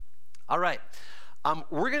All right.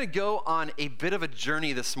 We're going to go on a bit of a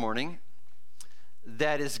journey this morning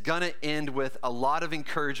that is going to end with a lot of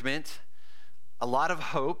encouragement, a lot of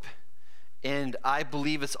hope, and I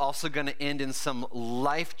believe it's also going to end in some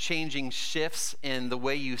life-changing shifts in the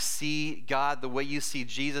way you see God, the way you see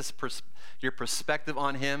Jesus, your perspective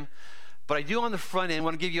on him. But I do on the front end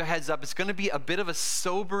want to give you a heads up. It's going to be a bit of a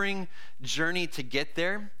sobering journey to get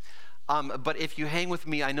there. But if you hang with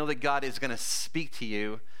me, I know that God is going to speak to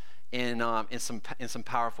you in some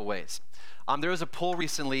powerful ways. There was a poll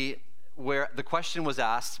recently where the question was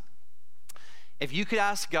asked, if you could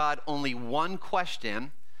ask God only one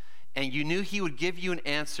question and you knew he would give you an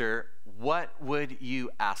answer, what would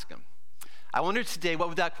you ask him? I wonder today, what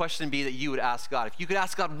would that question be that you would ask God? If you could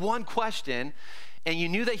ask God one question and you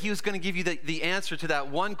knew that he was going to give you the answer to that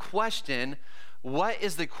one question, what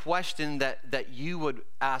is the question that you would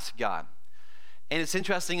ask God? And it's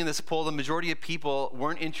interesting in this poll, the majority of people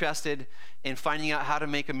weren't interested in finding out how to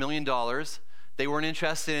make $1 million. They weren't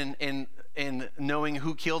interested in knowing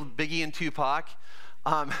who killed Biggie and Tupac.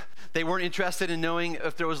 They weren't interested in knowing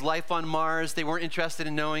if there was life on Mars. They weren't interested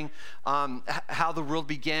in knowing how the world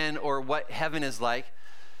began or what heaven is like.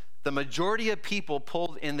 The majority of people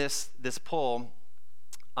polled in this poll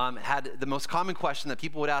had the most common question that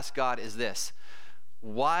people would ask God is this: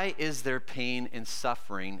 why is there pain and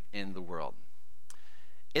suffering in the world?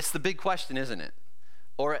 It's the big question, isn't it?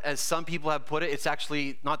 Or as some people have put it, it's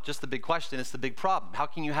actually not just the big question, it's the big problem. How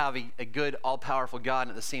can you have a good, all-powerful God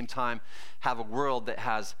and at the same time have a world that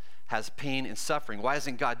has pain and suffering? Why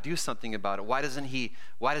doesn't God do something about it? Why doesn't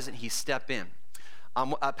he step in?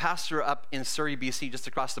 A pastor up in Surrey, BC, just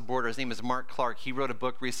across the border, his name is Mark Clark. He wrote a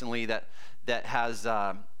book recently that has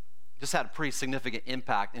just had a pretty significant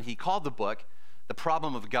impact, and he called the book The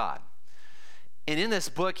Problem of God. And in this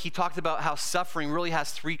book, he talked about how suffering really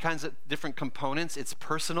has three kinds of different components. It's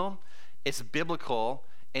personal, it's biblical,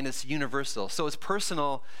 and it's universal. So it's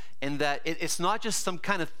personal in that it's not just some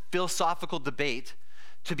kind of philosophical debate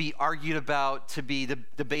to be argued about, to be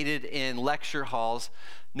debated in lecture halls.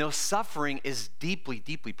 No, suffering is deeply,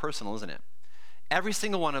 deeply personal, isn't it? Every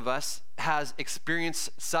single one of us has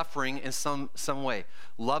experienced suffering in some way.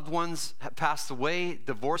 Loved ones have passed away,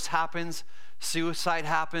 divorce happens, suicide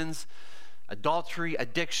happens, adultery,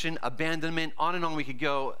 addiction, abandonment, on and on we could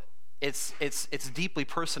go. It's deeply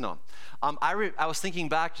personal. I was thinking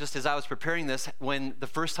back just as I was preparing this when the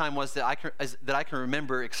first time was that I can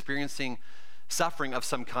remember experiencing suffering of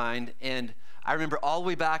some kind. And I remember all the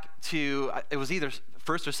way back to, it was either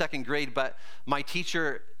first or second grade, but my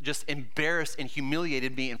teacher just embarrassed and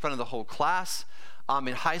humiliated me in front of the whole class. In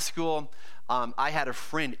high school, I had a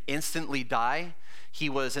friend instantly die. He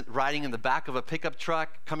was riding in the back of a pickup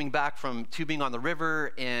truck coming back from tubing on the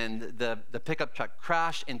river, and the pickup truck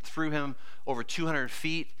crashed and threw him over 200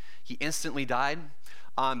 feet. He instantly died.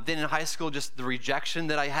 Then in high school, just the rejection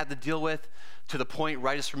that I had to deal with, to the point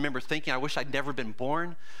where I just remember thinking I wish I'd never been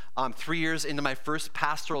born. 3 years into my first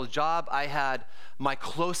pastoral job, I had my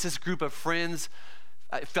closest group of friends.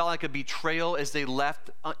 It felt like a betrayal as they left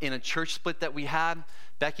in a church split that we had.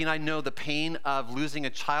 Becky and I know the pain of losing a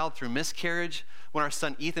child through miscarriage. When our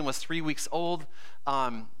son Ethan was 3 weeks old,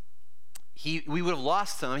 we would have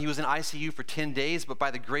lost him. He was in ICU for 10 days, but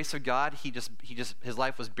by the grace of God, his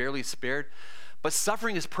life was barely spared. But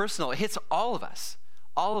suffering is personal. It hits all of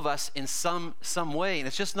us in some way. And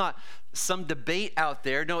it's just not some debate out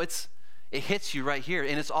there. No, it hits you right here.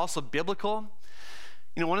 And it's also biblical.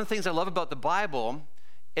 You know, one of the things I love about the Bible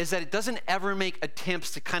is that it doesn't ever make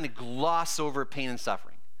attempts to kind of gloss over pain and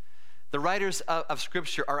suffering. The writers of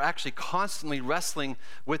Scripture are actually constantly wrestling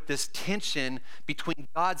with this tension between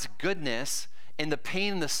God's goodness and the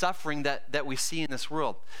pain and the suffering that we see in this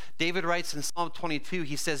world. David writes in Psalm 22,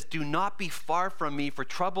 he says, "Do not be far from me, for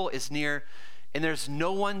trouble is near, and there's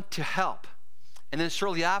no one to help." And then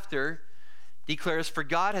shortly after, declares, "For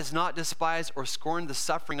God has not despised or scorned the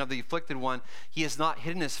suffering of the afflicted one. He has not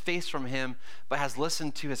hidden his face from him, but has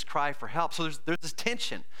listened to his cry for help." So there's this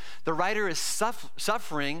tension. The writer is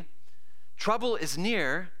suffering. Trouble is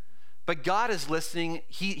near, but God is listening.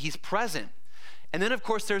 He's present. And then, of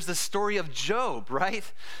course, there's the story of Job,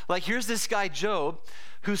 right? Like, here's this guy, Job,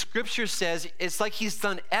 who Scripture says it's like he's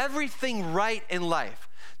done everything right in life.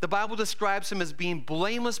 The Bible describes him as being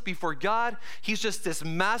blameless before God. He's just this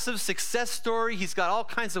massive success story. He's got all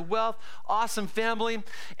kinds of wealth, awesome family.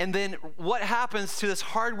 And then what happens to this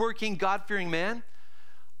hardworking, God-fearing man?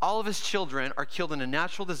 All of his children are killed in a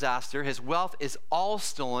natural disaster. His wealth is all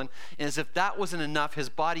stolen. And as if that wasn't enough, his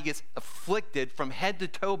body gets afflicted from head to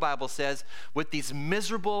toe, Bible says, with these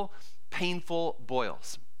miserable, painful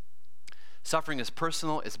boils. Suffering is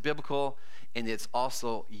personal, it's biblical, and it's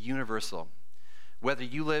also universal. Whether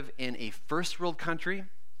you live in a first world country,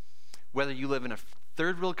 whether you live in a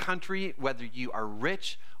third world country, whether you are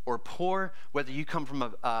rich or poor, whether you come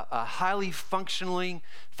from a highly functioning,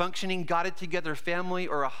 got it together family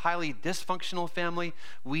or a highly dysfunctional family,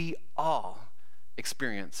 we all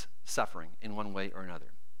experience suffering in one way or another.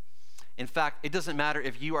 In fact, it doesn't matter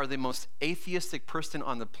if you are the most atheistic person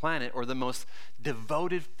on the planet or the most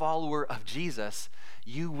devoted follower of Jesus,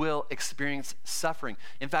 you will experience suffering.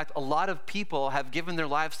 In fact, a lot of people have given their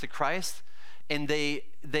lives to Christ, and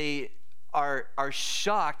they are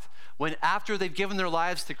shocked when after they've given their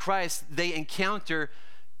lives to Christ, they encounter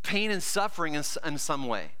pain and suffering in some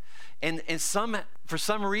way. And for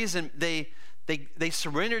some reason, they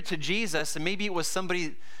surrendered to Jesus, and maybe it was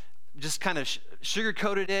somebody just kind of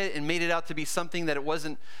sugarcoated it and made it out to be something that it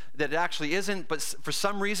wasn't, that it actually isn't. But for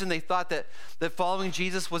some reason, they thought that following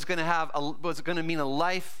Jesus was going to mean a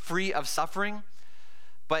life free of suffering.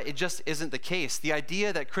 But it just isn't the case. The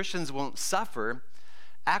idea that Christians won't suffer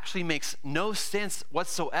actually makes no sense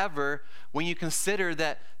whatsoever when you consider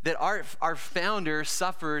that our founder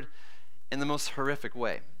suffered in the most horrific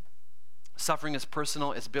way. Suffering is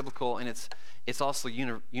personal, it's biblical, and it's also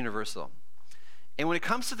universal. And when it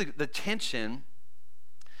comes to the tension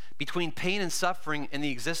between pain and suffering and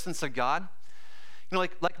the existence of God, you know,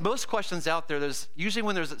 like most questions out there, there's usually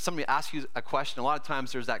when there's somebody asks you a question, a lot of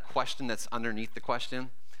times there's that question that's underneath the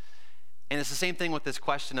question. And it's the same thing with this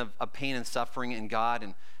question of pain and suffering and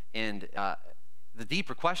God. And the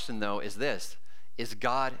deeper question, though, is this: is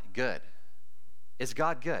God good? Is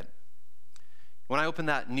God good? When I open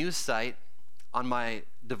that news site on my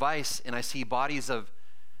device and I see bodies of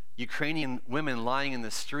Ukrainian women lying in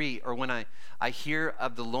the street, or when I hear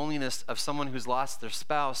of the loneliness of someone who's lost their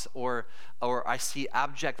spouse, or I see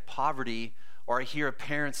abject poverty, or I hear of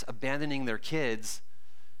parents abandoning their kids,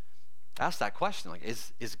 ask that question, like,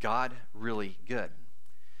 is God really good?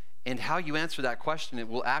 And how you answer that question, it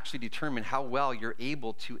will actually determine how well you're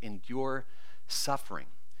able to endure suffering.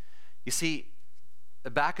 You see,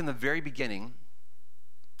 back in the very beginning,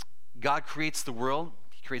 God creates the world.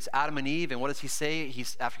 He creates Adam and Eve, and what does he say?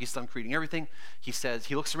 After he's done creating everything, he says,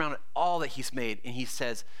 he looks around at all that he's made, and he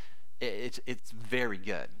says, it's very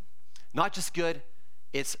good. Not just good,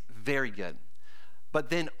 it's very good. But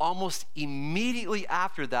then almost immediately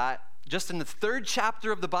after that, just in the 3rd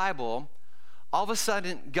chapter of the Bible, all of a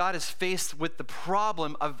sudden, God is faced with the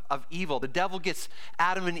problem of evil. The devil gets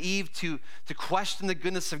Adam and Eve to question the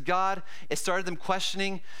goodness of God. It started them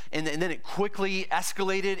questioning, and then it quickly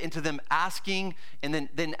escalated into them asking and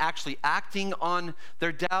then actually acting on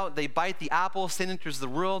their doubt. They bite the apple, sin enters the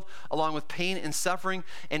world, along with pain and suffering.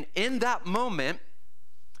 And in that moment,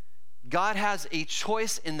 God has a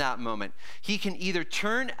choice in that moment. He can either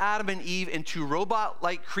turn Adam and Eve into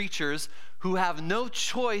robot-like creatures who have no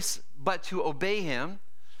choice but to obey him,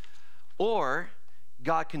 or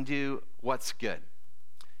God can do what's good.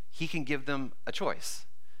 He can give them a choice.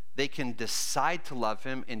 They can decide to love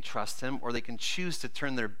him and trust him, or they can choose to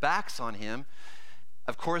turn their backs on him.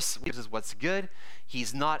 Of course, this is what's good.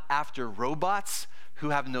 He's not after robots who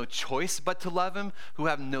have no choice but to love him, who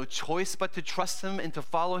have no choice but to trust him and to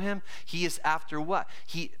follow him. He is after what?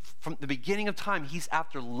 From the beginning of time, he's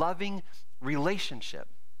after loving relationship.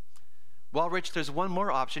 Well, Rich, there's one more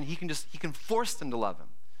option. He can force them to love him.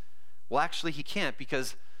 Well, actually, he can't,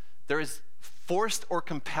 because there is forced or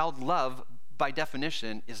compelled love, by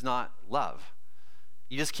definition, is not love.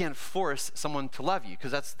 You just can't force someone to love you,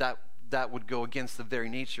 because that would go against the very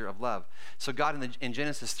nature of love. So God in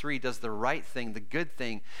Genesis 3 does the right thing, the good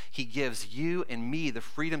thing. He gives you and me the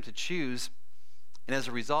freedom to choose, and as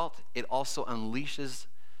a result, it also unleashes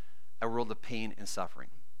a world of pain and suffering.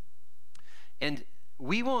 And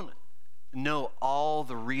we won't know all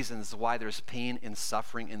the reasons why there's pain and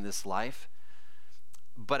suffering in this life,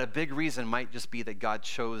 but a big reason might just be that God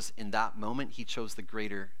chose in that moment, he chose the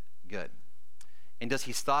greater good. And does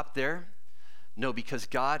he stop there? No, because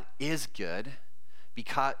God is good,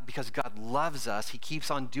 because God loves us, he keeps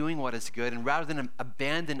on doing what is good, and rather than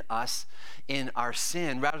abandon us in our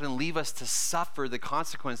sin, rather than leave us to suffer the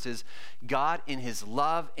consequences, God in his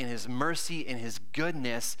love, in his mercy, in his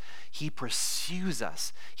goodness, he pursues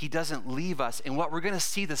us. He doesn't leave us. And what we're going to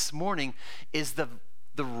see this morning is the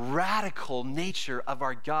radical nature of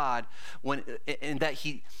our God, and that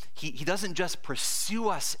he doesn't just pursue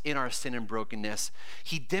us in our sin and brokenness.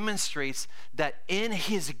 He demonstrates that in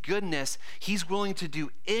his goodness, he's willing to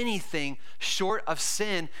do anything short of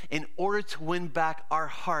sin in order to win back our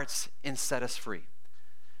hearts and set us free.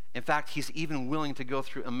 In fact, he's even willing to go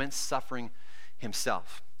through immense suffering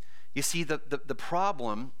himself. You see, the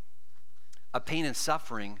problem of pain and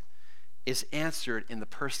suffering is answered in the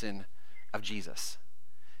person of Jesus.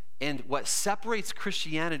 And what separates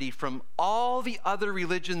Christianity from all the other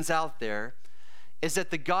religions out there is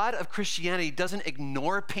that the God of Christianity doesn't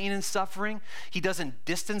ignore pain and suffering. He doesn't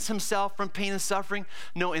distance himself from pain and suffering.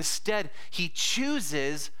 No, instead, he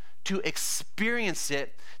chooses to experience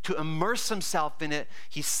it, to immerse himself in it.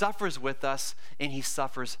 He suffers with us, and he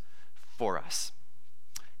suffers for us.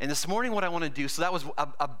 And this morning, what I want to do, so that was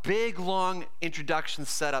a big, long introduction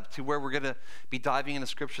setup to where we're going to be diving into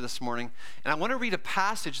Scripture this morning. And I want to read a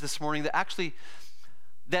passage this morning that actually,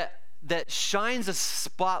 that shines a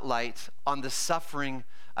spotlight on the suffering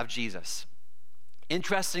of Jesus.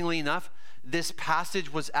 Interestingly enough, this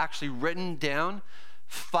passage was actually written down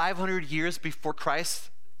 500 years before Christ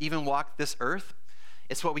even walked this earth.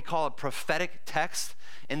 It's what we call a prophetic text,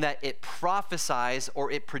 in that it prophesies or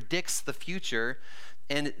it predicts the future.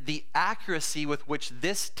 And the accuracy with which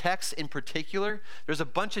this text in particular, there's a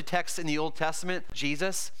bunch of texts in the Old Testament,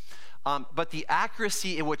 Jesus, but the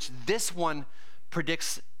accuracy in which this one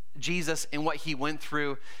predicts Jesus and what he went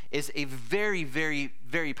through is a very, very,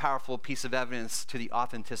 very powerful piece of evidence to the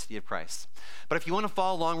authenticity of Christ. But if you want to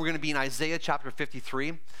follow along, we're going to be in Isaiah chapter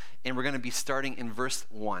 53, and we're going to be starting in verse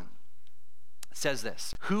 1. It says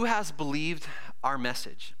this: "Who has believed our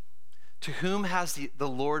message? To whom has the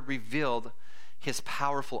Lord revealed his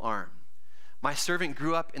powerful arm? My servant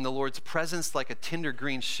grew up in the Lord's presence like a tender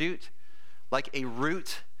green shoot, like a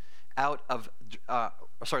root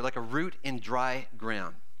like a root in dry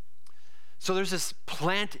ground." So there's this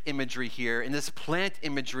plant imagery here, and this plant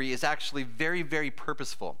imagery is actually very, very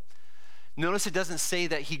purposeful. Notice it doesn't say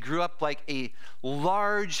that he grew up like a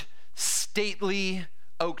large, stately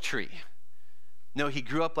oak tree. No, he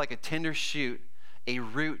grew up like a tender shoot, a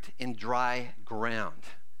root in dry ground.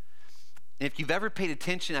 And if you've ever paid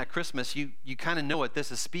attention at Christmas, you kind of know what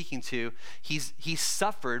this is speaking to. He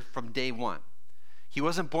suffered from day one. He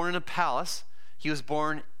wasn't born in a palace. He was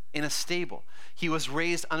born in a stable. He was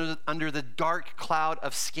raised under the dark cloud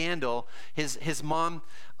of scandal. His mom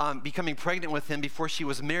becoming pregnant with him before she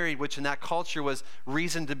was married, which in that culture was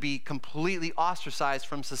reason to be completely ostracized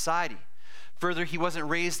from society. Further, he wasn't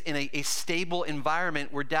raised in a stable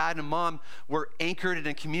environment where dad and mom were anchored in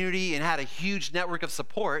a community and had a huge network of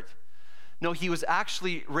support. No, he was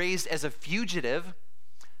actually raised as a fugitive,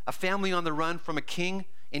 a family on the run from a king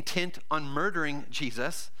intent on murdering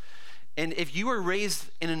Jesus. And if you were raised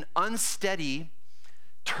in an unsteady,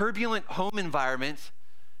 turbulent home environment,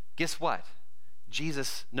 guess what?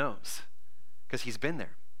 Jesus knows, because he's been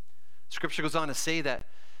there. Scripture goes on to say that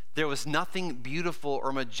there was nothing beautiful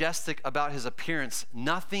or majestic about his appearance,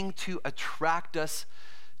 nothing to attract us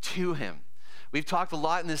to him. We've talked a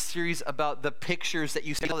lot in this series about the pictures that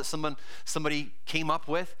you see that somebody came up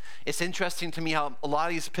with. It's interesting to me how a lot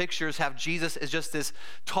of these pictures have Jesus as just this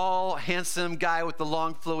tall, handsome guy with the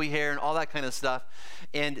long, flowy hair and all that kind of stuff.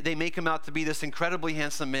 And they make him out to be this incredibly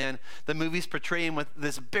handsome man. The movies portray him with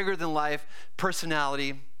this bigger-than-life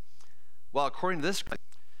personality. Well, according to this, the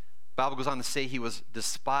Bible goes on to say he was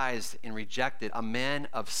despised and rejected, a man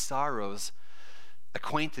of sorrows,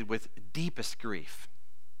 acquainted with deepest grief.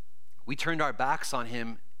 We turned our backs on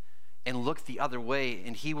him and looked the other way,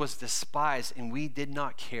 and he was despised, and we did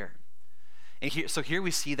not care. And here we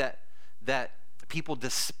see that people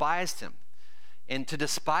despised him. And to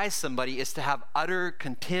despise somebody is to have utter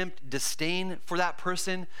contempt, disdain for that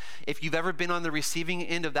person. If you've ever been on the receiving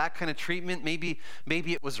end of that kind of treatment, maybe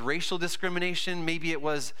it was racial discrimination, maybe it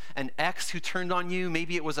was an ex who turned on you,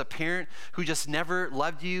 maybe it was a parent who just never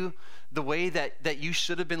loved you the way that you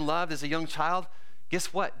should have been loved as a young child.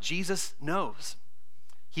 Guess what? Jesus knows.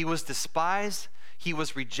 He was despised. He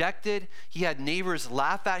was rejected. He had neighbors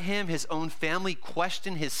laugh at him. His own family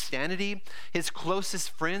questioned his sanity. His closest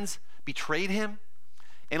friends betrayed him.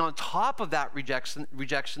 And on top of that rejection,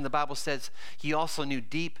 the Bible says he also knew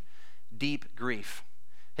deep, deep grief.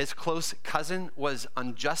 His close cousin was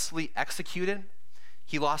unjustly executed.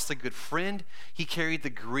 He lost a good friend. He carried the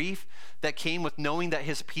grief that came with knowing that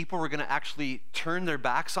his people were going to actually turn their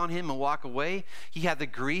backs on him and walk away. He had the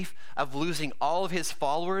grief of losing all of his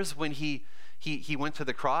followers when he went to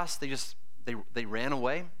the cross. They ran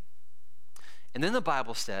away. And then the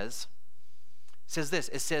Bible says this.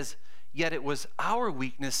 It says, "Yet it was our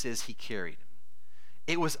weaknesses he carried.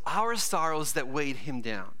 It was our sorrows that weighed him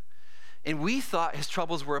down. And we thought his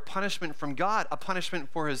troubles were a punishment from God, a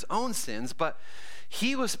punishment for his own sins. But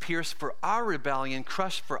he was pierced for our rebellion,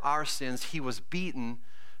 crushed for our sins. He was beaten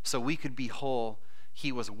so we could be whole.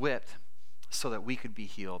 He was whipped so that we could be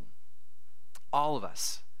healed." All of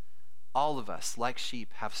us, like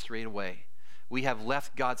sheep, have strayed away. We have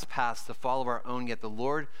left God's paths to follow our own, yet the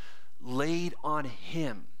Lord laid on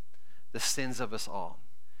him the sins of us all.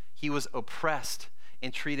 He was oppressed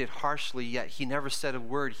and treated harshly, yet he never said a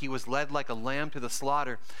word. He was led like a lamb to the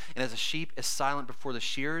slaughter, and as a sheep is silent before the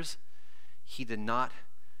shearers, he did not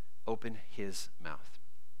open his mouth.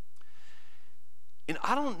 And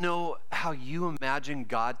I don't know how you imagine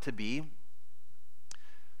God to be,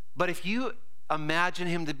 but if you imagine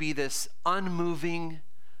him to be this unmoving,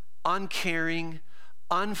 uncaring,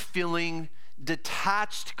 unfeeling,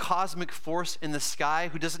 detached cosmic force in the sky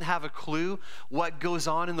who doesn't have a clue what goes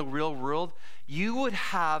on in the real world, you would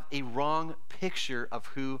have a wrong picture of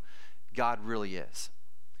who God really is.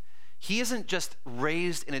 He isn't just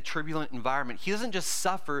raised in a turbulent environment. He doesn't just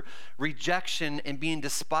suffer rejection and being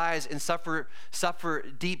despised and suffer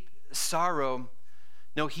deep sorrow.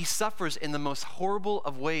 No, he suffers in the most horrible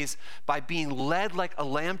of ways by being led like a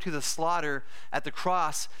lamb to the slaughter at the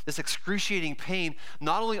cross, this excruciating pain,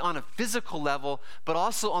 not only on a physical level, but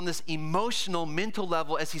also on this emotional, mental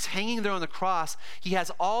level. As he's hanging there on the cross, he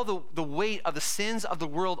has all the weight of the sins of the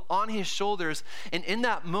world on his shoulders. And in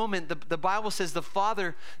that moment, the Bible says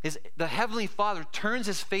the Heavenly Father turns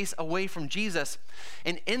his face away from Jesus.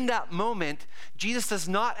 And in that moment, Jesus does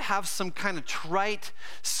not have some kind of trite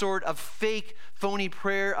sort of fake, phony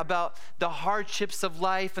prayer about the hardships of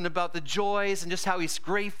life and about the joys and just how he's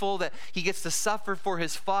grateful that he gets to suffer for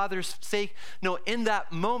his Father's sake. No, in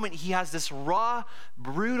that moment, he has this raw,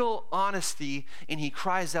 brutal honesty, and he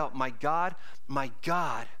cries out, my God,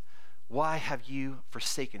 why have you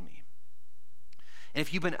forsaken me? And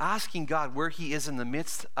if you've been asking God where he is in the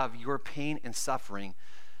midst of your pain and suffering,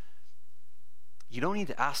 you don't need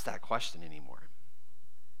to ask that question anymore.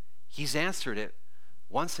 He's answered it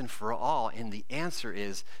once and for all, and the answer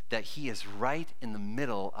is that he is right in the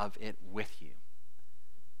middle of it with you.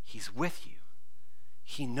 He's with you.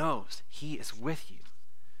 He knows he is with you.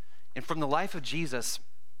 And from the life of Jesus,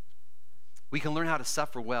 we can learn how to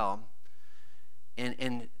suffer well,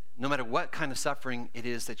 and no matter what kind of suffering it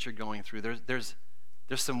is that you're going through, there's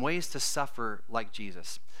some ways to suffer like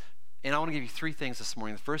Jesus. And I want to give you three things this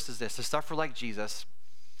morning. The first is this: to suffer like Jesus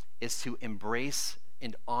is to embrace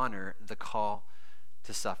and honor the call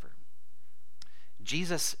to suffer.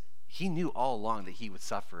 Jesus, he knew all along that he would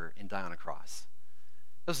suffer and die on a cross.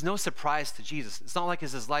 It was no surprise to Jesus. It's not like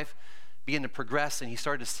as his life began to progress and he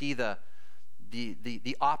started to see the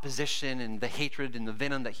opposition and the hatred and the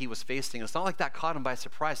venom that he was facing. It's not like that caught him by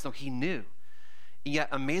surprise. No, he knew. And yet,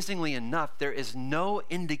 amazingly enough, there is no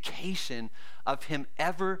indication of him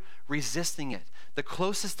ever resisting it. The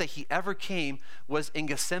closest that he ever came was in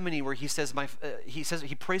Gethsemane, where he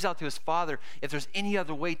prays out to his Father, if there's any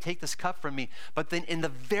other way, take this cup from me. But then in the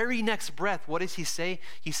very next breath, what does he say?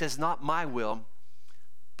 He says, not my will,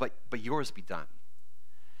 but yours be done.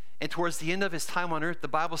 And towards the end of his time on earth, the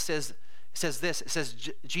Bible says this. It says,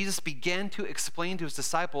 Jesus began to explain to his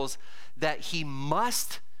disciples that he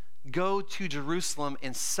must go to Jerusalem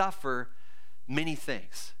and suffer many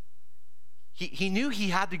things. He knew he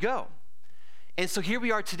had to go. And so here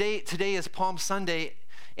we are today. Today is Palm Sunday,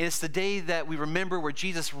 and it's the day that we remember where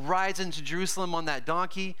Jesus rides into Jerusalem on that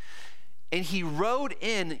donkey. And he rode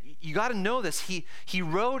in, you got to know this, he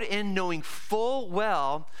rode in knowing full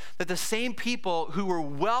well that the same people who were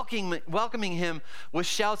welcoming him with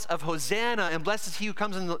shouts of Hosanna and blessed is he who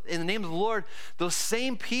comes in the name of the Lord, those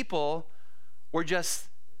same people were just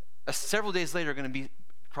several days later going to be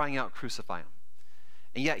crying out, crucify him.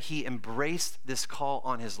 And yet he embraced this call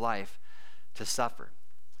on his life to suffer.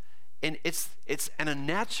 And it's an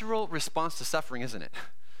unnatural response to suffering, isn't it?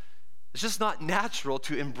 It's just not natural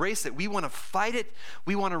to embrace it. We want to fight it.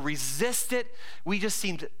 We want to resist it. We just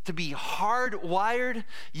seem to be hardwired.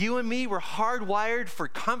 You and me, we're hardwired for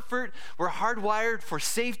comfort. We're hardwired for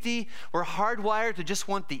safety. We're hardwired to just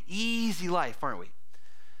want the easy life, aren't we?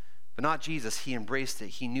 But not Jesus. He embraced it.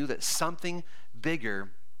 He knew that something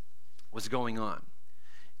bigger was going on.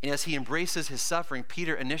 And as he embraces his suffering,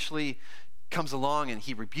 Peter initially comes along and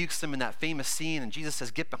he rebukes him in that famous scene. And Jesus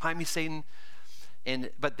says, "Get behind me, Satan."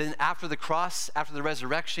 But then after the cross, after the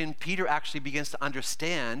resurrection, Peter actually begins to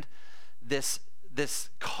understand this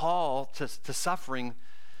call to suffering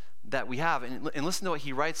that we have. And listen to what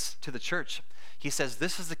he writes to the church. He says,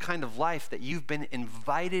 this is the kind of life that you've been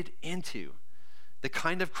invited into, the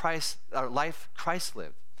kind of life Christ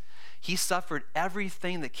lived. He suffered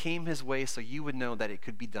everything that came his way so you would know that it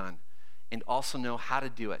could be done and also know how to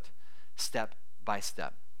do it step by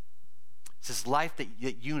step. It's this life that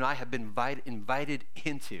you and I have been invited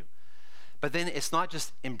into. But then it's not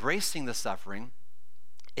just embracing the suffering,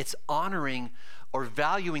 it's honoring or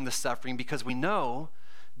valuing the suffering, because we know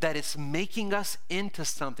that it's making us into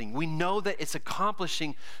something. We know that it's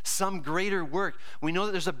accomplishing some greater work. We know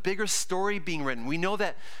that there's a bigger story being written. We know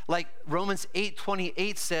that, like Romans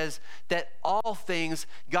 8:28 says, that all things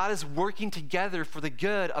God is working together for the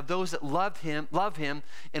good of those that love him,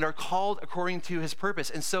 and are called according to his purpose.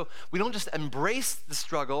 And so we don't just embrace the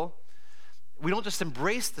struggle, we don't just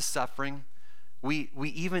embrace the suffering, we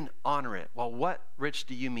even honor it. Well, what, Rich,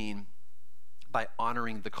 do you mean by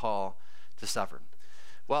honoring the call to suffer?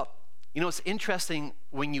 Well, it's interesting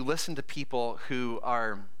when you listen to people who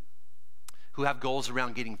have goals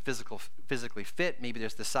around getting physically fit. Maybe they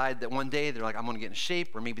decide that one day they're like, I'm going to get in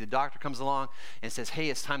shape, or maybe the doctor comes along and says, hey,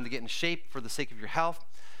 it's time to get in shape for the sake of your health.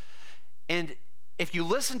 And if you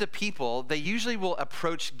listen to people, they usually will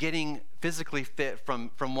approach getting physically fit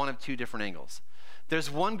from one of two different angles. There's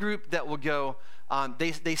one group that will go,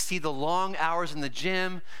 they see the long hours in the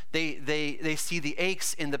gym, they see the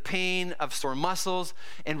aches and the pain of sore muscles,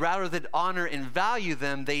 and rather than honor and value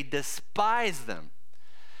them, they despise them.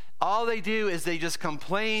 All they do is they just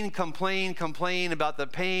complain about the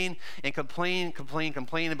pain, and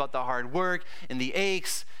complain about the hard work and the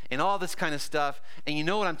aches and all this kind of stuff. And you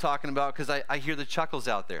know what I'm talking about, because I hear the chuckles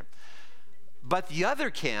out there. But the other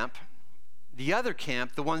camp,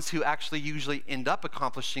 the ones who actually usually end up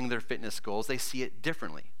accomplishing their fitness goals, they see it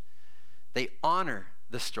differently. They honor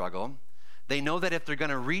the struggle. They know that if they're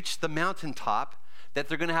going to reach the mountaintop, that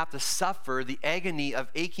they're going to have to suffer the agony of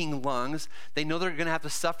aching lungs. They know they're going to have to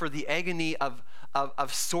suffer the agony of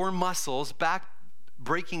sore muscles,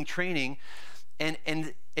 back-breaking training.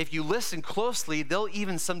 And if you listen closely, they'll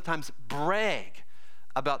even sometimes brag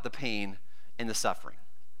about the pain and the suffering.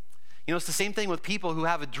 It's the same thing with people who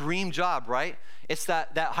have a dream job, right? It's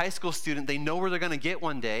that high school student, they know where they're going to get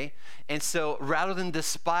one day. And so rather than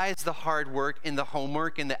despise the hard work and the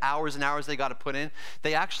homework and the hours and hours they got to put in,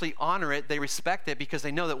 they actually honor it, they respect it, because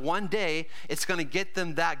they know that one day it's going to get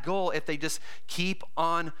them that goal if they just keep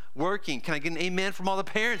on working. Can I get an amen from all the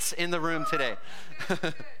parents in the room today?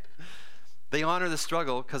 They honor the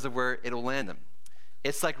struggle because of where it'll land them.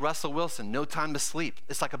 It's like Russell Wilson, no time to sleep.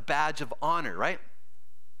 It's like a badge of honor, right?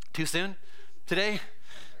 Too soon today?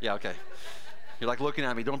 Yeah, okay. You're like looking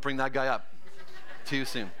at me, don't bring that guy up. Too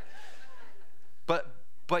soon.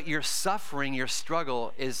 But your suffering, your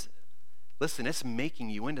struggle is, listen, it's making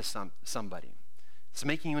you into somebody. It's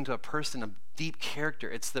making you into a person of deep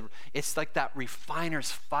character. It's like that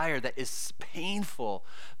refiner's fire that is painful,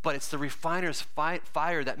 but it's the refiner's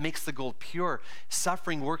fire that makes the gold pure.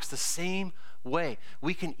 Suffering works the same way.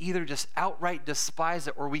 We can either just outright despise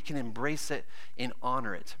it, or we can embrace it and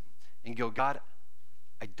honor it and go, God,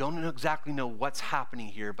 I don't exactly know what's happening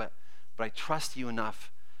here, but I trust you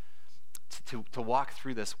enough to walk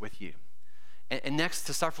through this with you. And next,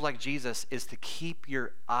 to suffer like Jesus is to keep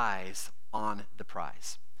your eyes on the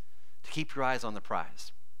prize. To keep your eyes on the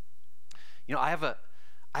prize. I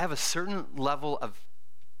have a certain level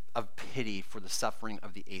of pity for the suffering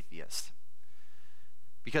of the atheist.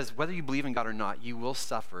 Because whether you believe in God or not, you will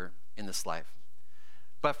suffer in this life.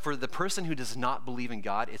 But for the person who does not believe in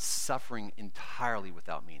God, it's suffering entirely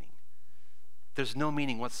without meaning. There's no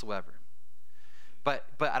meaning whatsoever. But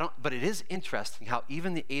it is interesting how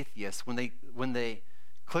even the atheists, when they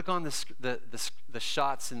click on the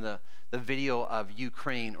shots in the video of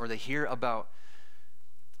Ukraine, or they hear about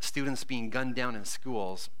students being gunned down in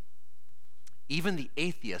schools, even the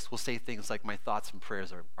atheists will say things like, my thoughts and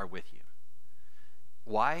prayers are with you.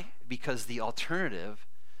 Why? Because the alternative,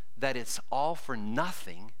 that it's all for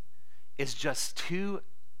nothing, is just too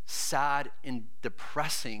sad and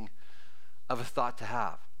depressing of a thought to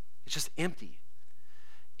have. It's just empty.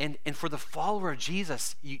 And for the follower of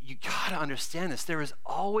Jesus, you got to understand this. There is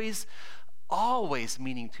always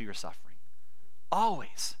meaning to your suffering.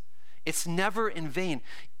 Always. It's never in vain.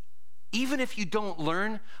 Even if you don't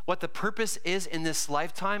learn what the purpose is in this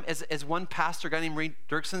lifetime, as one pastor, a guy named Ray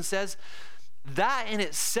Dirksen, says, that in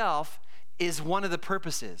itself is one of the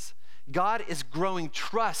purposes. God is growing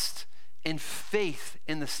trust and faith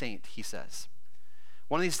in the saint, he says.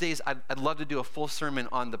 One of these days, I'd love to do a full sermon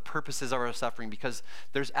on the purposes of our suffering, because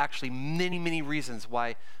there's actually many, many reasons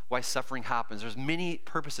why suffering happens. There's many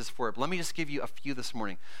purposes for it. But let me just give you a few this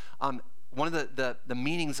morning. One of the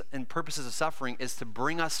meanings and purposes of suffering is to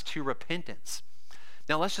bring us to repentance.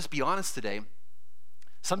 Now, let's just be honest today.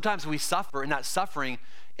 Sometimes we suffer, and that suffering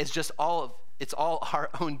is just all our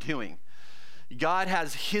own doing. God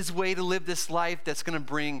has his way to live this life that's going to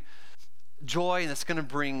bring joy, and that's going to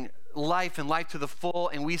bring life and life to the full.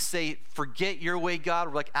 And we say, forget your way, God.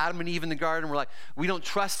 We're like Adam and Eve in the garden. We're like, we don't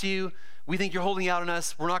trust you. We think you're holding out on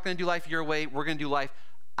us. We're not going to do life your way. We're going to do life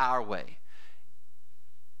our way.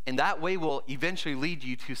 And that way will eventually lead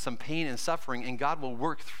you to some pain and suffering, and God will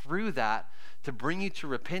work through that to bring you to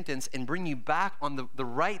repentance and bring you back on the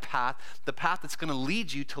right path, the path that's going to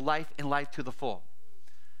lead you to life and life to the full.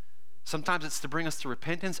 Sometimes it's to bring us to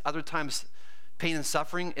repentance. Other times, pain and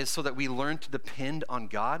suffering is so that we learn to depend on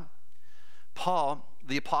God. Paul,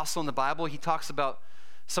 the apostle in the Bible, he talks about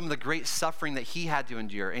some of the great suffering that he had to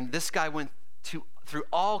endure. And this guy went through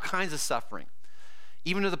all kinds of suffering,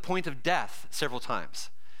 even to the point of death several times.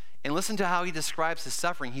 And listen to how he describes his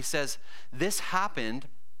suffering. He says, "This happened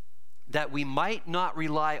that we might not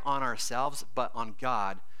rely on ourselves, but on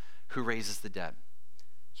God who raises the dead."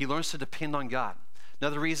 He learns to depend on God.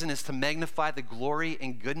 Another reason is to magnify the glory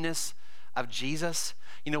and goodness of Jesus.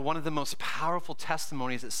 You know, one of the most powerful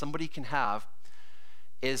testimonies that somebody can have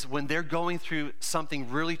is when they're going through something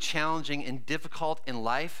really challenging and difficult in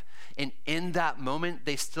life, and in that moment,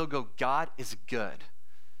 they still go, "God is good.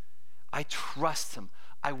 I trust him.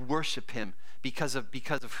 I worship him because of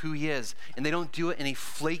who he is." And they don't do it in a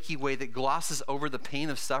flaky way that glosses over the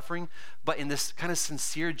pain of suffering, but in this kind of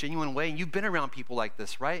sincere, genuine way. And you've been around people like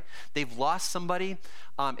this, right? They've lost somebody.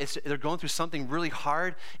 They're going through something really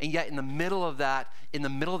hard, and yet in the middle of that, in the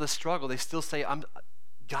middle of the struggle, they still say,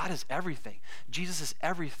 God is everything. Jesus is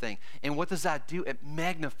everything. And what does that do? It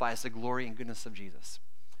magnifies the glory and goodness of Jesus.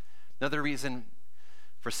 Another reason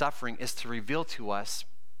for suffering is to reveal to us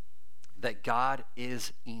that God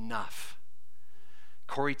is enough.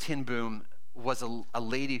 Corrie ten Boom was a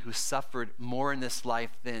lady who suffered more in this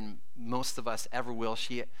life than most of us ever will.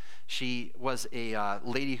 She was a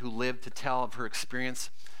lady who lived to tell of her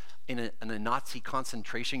experience in a Nazi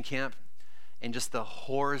concentration camp and just the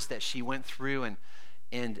horrors that she went through.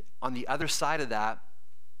 And on the other side of that,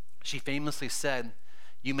 she famously said,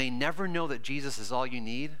 "You may never know that Jesus is all you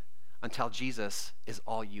need until Jesus is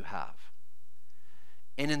all you have."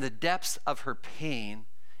 And in the depths of her pain,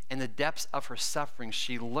 in the depths of her suffering,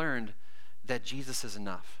 she learned that Jesus is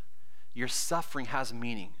enough. Your suffering has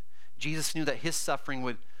meaning. Jesus knew that his suffering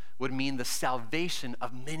would mean the salvation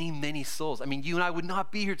of many, many souls. I mean, you and I would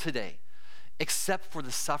not be here today except for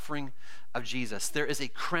the suffering of Jesus. There is a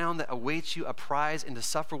crown that awaits you, a prize, and to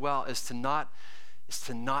suffer well is to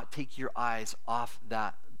not take your eyes off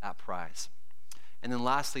that prize. And then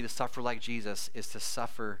lastly, to suffer like Jesus is to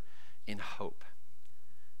suffer in hope.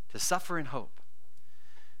 To suffer in hope.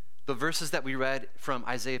 The verses that we read from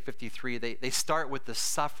Isaiah 53, they start with the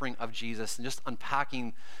suffering of Jesus and just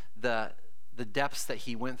unpacking the depths that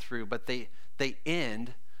he went through, but they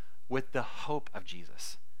end with the hope of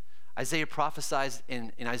Jesus. Isaiah prophesies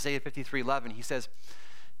in Isaiah 53:11, he says,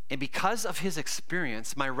 "And because of his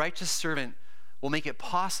experience, my righteous servant will make it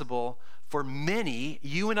possible for many,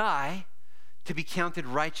 you and I, to be counted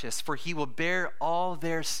righteous, for he will bear all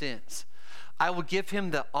their sins. I will give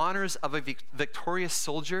him the honors of a victorious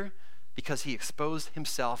soldier because he exposed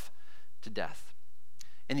himself to death."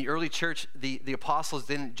 In the early church, the apostles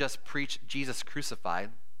didn't just preach Jesus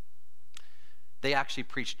crucified. They actually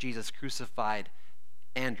preached Jesus crucified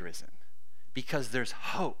and risen, because there's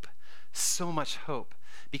hope, so much hope.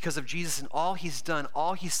 Because of Jesus and all he's done,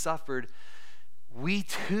 all he suffered, we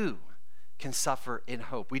too can suffer in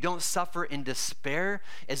hope. We don't suffer in despair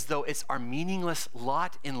as though it's our meaningless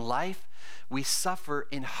lot in life. We suffer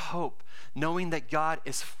in hope, knowing that God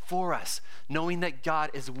is for us, knowing that God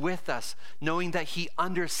is with us, knowing that he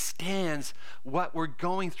understands what we're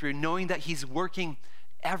going through, knowing that he's working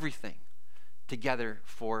everything together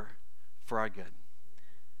for our good,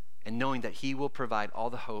 and knowing that he will provide all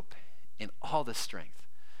the hope and all the strength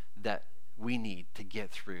that we need to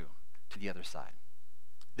get through to the other side.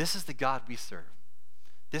 This is the God we serve.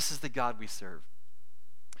 This is the God we serve.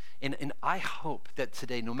 And I hope that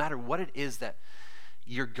today, no matter what it is that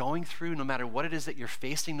you're going through, no matter what it is that you're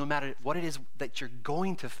facing, no matter what it is that you're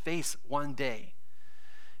going to face one day,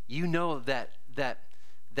 you know that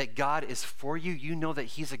God is for you. You know that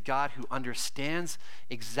he's a God who understands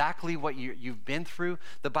exactly what you've been through.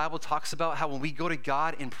 The Bible talks about how when we go to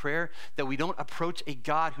God in prayer, that we don't approach a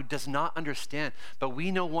God who does not understand, but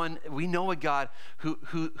we know a God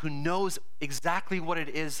who knows exactly what it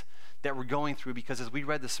is that we're going through, because as we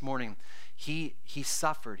read this morning, he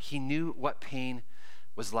suffered. He knew what pain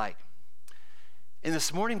was like. And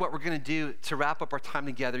this morning, what we're going to do to wrap up our time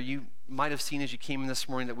together, you might have seen as you came in this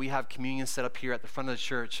morning that we have communion set up here at the front of the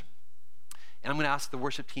church. And I'm going to ask the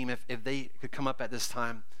worship team if they could come up at this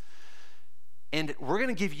time. And we're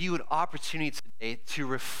going to give you an opportunity today to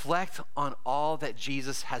reflect on all that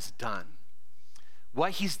Jesus has done,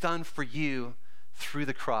 what he's done for you through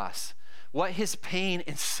the cross, what his pain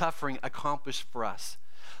and suffering accomplished for us.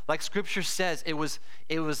 Like Scripture says, it was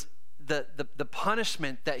the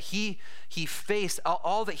punishment that he faced,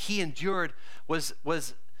 all that he endured was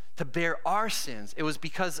to bear our sins. It was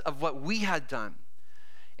because of what we had done.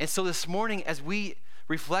 And so this morning, as we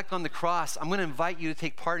reflect on the cross, I'm going to invite you to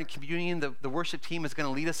take part in communion. The worship team is going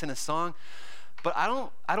to lead us in a song. But I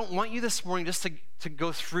don't want you this morning just to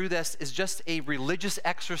go through this as just a religious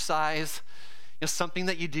exercise, something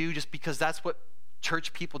that you do just because that's what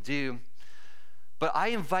church people do. But I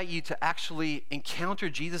invite you to actually encounter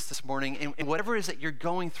Jesus this morning, and whatever it is that you're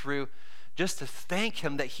going through, just to thank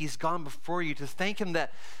him that he's gone before you, to thank him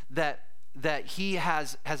that he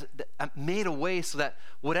has made a way so that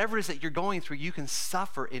whatever it is that you're going through, you can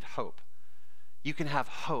suffer in hope. You can have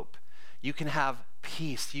hope. You can have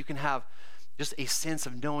peace. You can have just a sense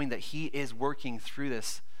of knowing that he is working through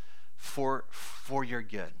this for your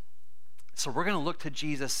good. So we're going to look to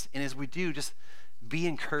Jesus, and as we do, just be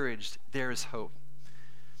encouraged. There is hope.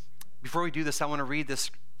 Before we do this, I want to read this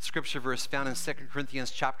scripture verse found in 2 Corinthians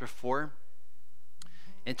chapter 4.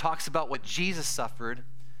 And it talks about what Jesus suffered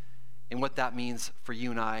and what that means for you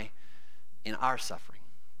and I in our suffering.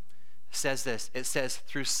 It says this. It says,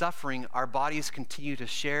 through suffering, our bodies continue to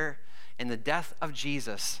share in the death of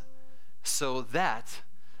Jesus, so that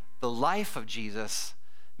the life of Jesus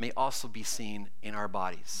may also be seen in our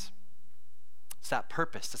bodies. It's that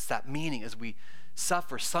purpose. It's that meaning. As we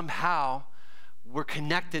suffer, somehow we're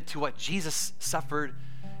connected to what Jesus suffered,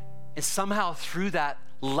 and somehow through that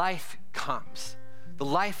life comes. The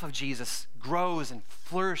life of Jesus grows and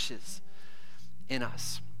flourishes in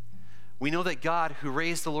us. We know that God, who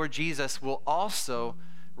raised the Lord Jesus, will also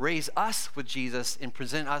raise us with Jesus and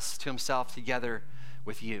present us to himself together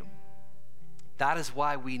with you. That is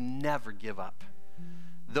why we never give up.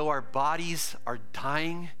 Though our bodies are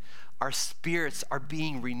dying, our spirits are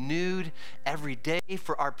being renewed every day,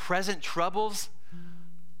 for our present troubles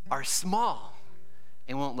are small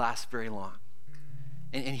and won't last very long.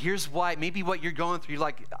 And here's why. Maybe what you're going through,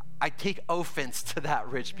 like, I take offense to that,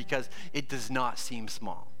 Rich, because it does not seem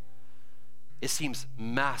small. It seems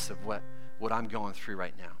massive what I'm going through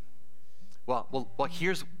right now. Well,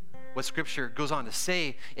 here's what Scripture goes on to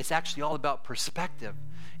say. It's actually all about perspective.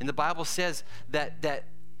 And the Bible says that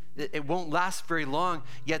it won't last very long,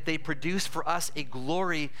 yet they produce for us a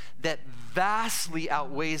glory that vastly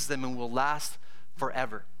outweighs them and will last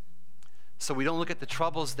forever. So we don't look at the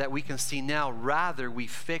troubles that we can see now. Rather, we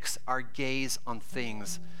fix our gaze on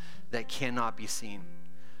things that cannot be seen.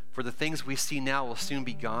 For the things we see now will soon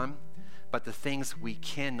be gone, but the things we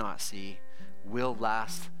cannot see will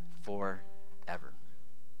last forever.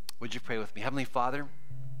 Would you pray with me? Heavenly Father,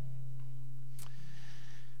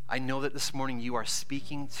 I know that this morning you are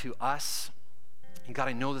speaking to us. And God,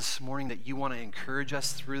 I know this morning that you want to encourage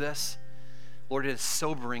us through this. Lord, it is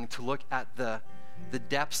sobering to look at the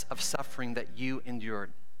depths of suffering that you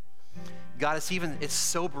endured. God, it's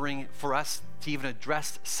sobering for us to even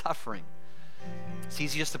address suffering. It's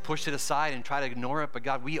easy just to push it aside and try to ignore it, but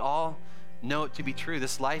God, we all know it to be true.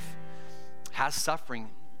 This life has suffering.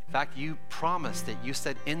 In fact, you promised it. You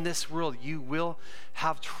said, in this world you will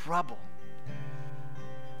have trouble.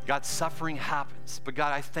 God, suffering happens. But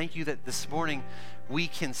God, I thank you that this morning we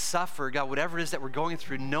can suffer, God, whatever it is that we're going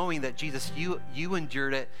through, knowing that Jesus, you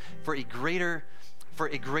endured it for a greater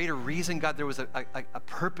reason. God, there was a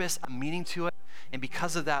purpose, a meaning to it. And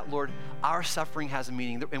because of that, Lord, our suffering has a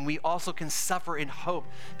meaning. And we also can suffer in hope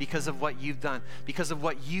because of what you've done. Because of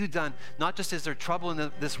what you've done, not just is there trouble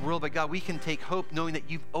in this world, but God, we can take hope knowing that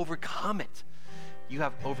you've overcome it. You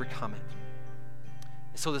have overcome it.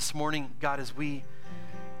 So this morning, God, as we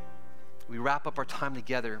wrap up our time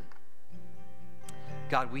together,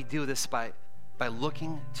 God, we do this by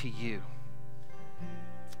looking to you.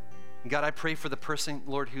 God, I pray for the person,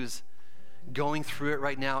 Lord, who's going through it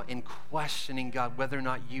right now and questioning, God, whether or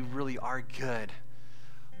not you really are good.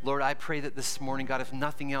 Lord, I pray that this morning, God, if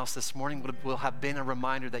nothing else, this morning will have been a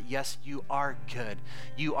reminder that, yes, you are good.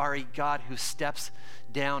 You are a God who steps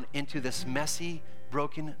down into this messy,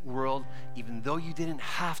 broken world, even though you didn't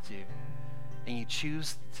have to, and you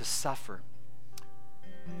choose to suffer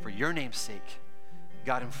for your name's sake,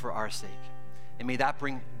 God, and for our sake. And may that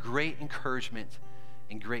bring great encouragement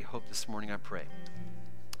and great hope this morning, I pray.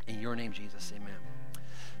 In your name, Jesus, amen.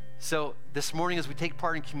 So this morning, as we take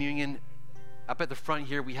part in communion, up at the front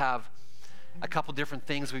here, we have a couple different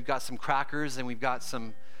things. We've got some crackers, and we've got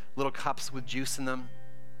some little cups with juice in them.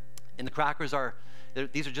 And the crackers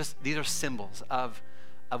these are symbols of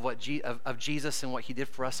Jesus and what he did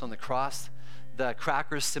for us on the cross. The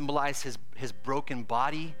crackers symbolize his broken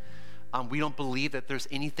body. We don't believe that there's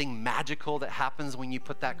anything magical that happens when you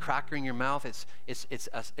put that cracker in your mouth. It's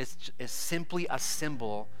simply a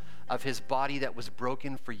symbol of his body that was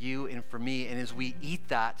broken for you and for me. And as we eat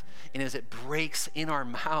that, and as it breaks in our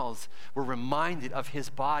mouths, we're reminded of his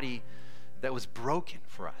body that was broken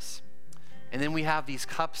for us. And then we have these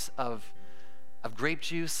cups of grape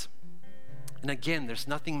juice. And again, there's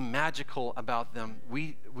nothing magical about them.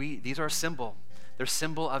 These are a symbol. They're a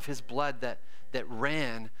symbol of his blood that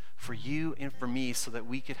ran for you and for me so that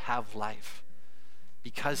we could have life.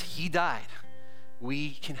 Because he died,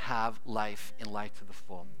 we can have life and life to the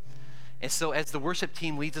full. And so as the worship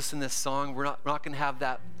team leads us in this song, we're not going to have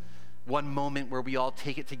that one moment where we all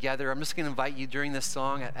take it together. I'm just going to invite you during this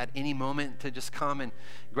song at any moment to just come and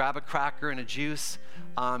grab a cracker and a juice.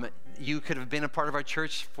 You could have been a part of our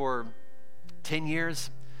church for 10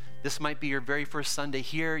 years. This might be your very first Sunday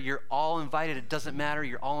here. You're all invited. It doesn't matter.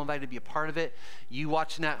 You're all invited to be a part of it. You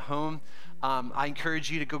watching at home, I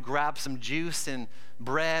encourage you to go grab some juice and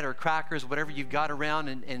bread or crackers, whatever you've got around,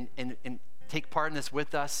 and take part in this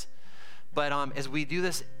with us. But as we do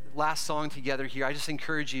this last song together here, I just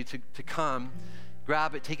encourage you to come,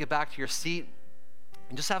 grab it, take it back to your seat,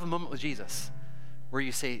 and just have a moment with Jesus where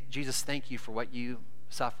you say, Jesus, thank you for what you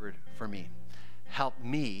suffered for me. Help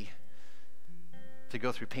me to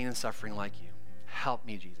go through pain and suffering like you. Help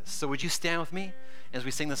me, Jesus. So would you stand with me as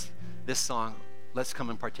we sing this song? Let's come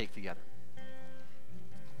and partake together.